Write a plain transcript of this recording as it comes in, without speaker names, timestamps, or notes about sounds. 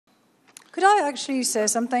Could I actually say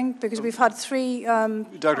something? Because we've had three.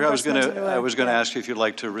 Doctor, I was going to ask you if you'd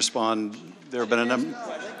like to respond. There have been a number.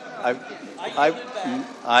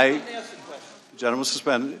 Gentleman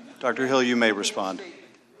suspended. Dr. Hill, you may respond.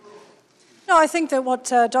 No, I think that what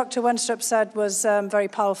Dr. Wenstrup said was very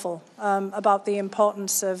powerful about the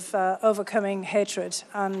importance of overcoming hatred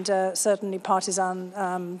and certainly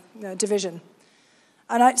partisan division.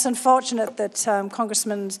 And it's unfortunate that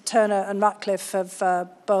Congressmen Turner and Ratcliffe have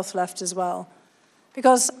both left as well.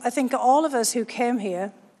 Because I think all of us who came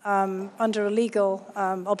here under a legal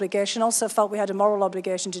obligation also felt we had a moral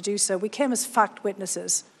obligation to do so. We came as fact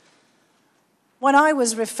witnesses. When I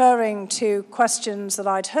was referring to questions that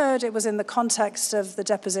I'd heard, it was in the context of the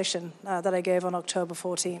deposition that I gave on October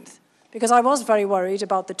 14th. Because I was very worried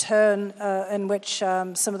about the turn in which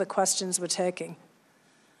some of the questions were taking.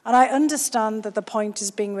 And I understand that the point is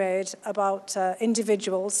being made about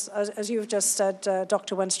individuals, as you've just said,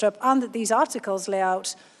 Dr. Wenstrup, and that these articles lay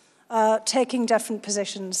out taking different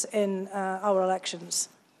positions in our elections.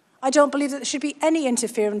 I don't believe that there should be any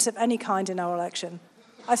interference of any kind in our election.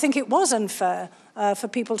 I think it was unfair for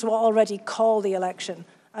people to already call the election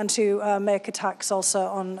and to make attacks also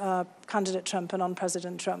on candidate Trump and on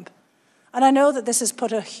President Trump. And I know that this has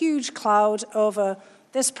put a huge cloud over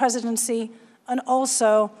this presidency and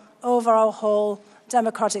also over our whole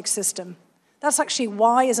democratic system. That's actually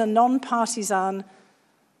why, as a non-partisan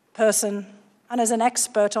person and as an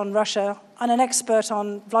expert on Russia and an expert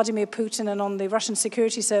on Vladimir Putin and on the Russian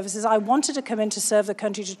security services, I wanted to come in to serve the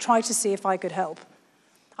country to try to see if I could help.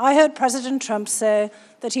 I heard President Trump say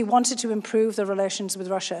that he wanted to improve the relations with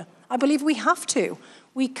Russia. I believe we have to.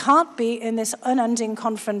 We can't be in this unending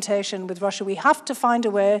confrontation with Russia. We have to find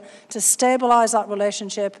a way to stabilize that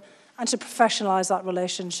relationship and to professionalize that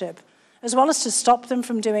relationship, as well as to stop them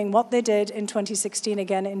from doing what they did in 2016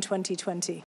 again in 2020.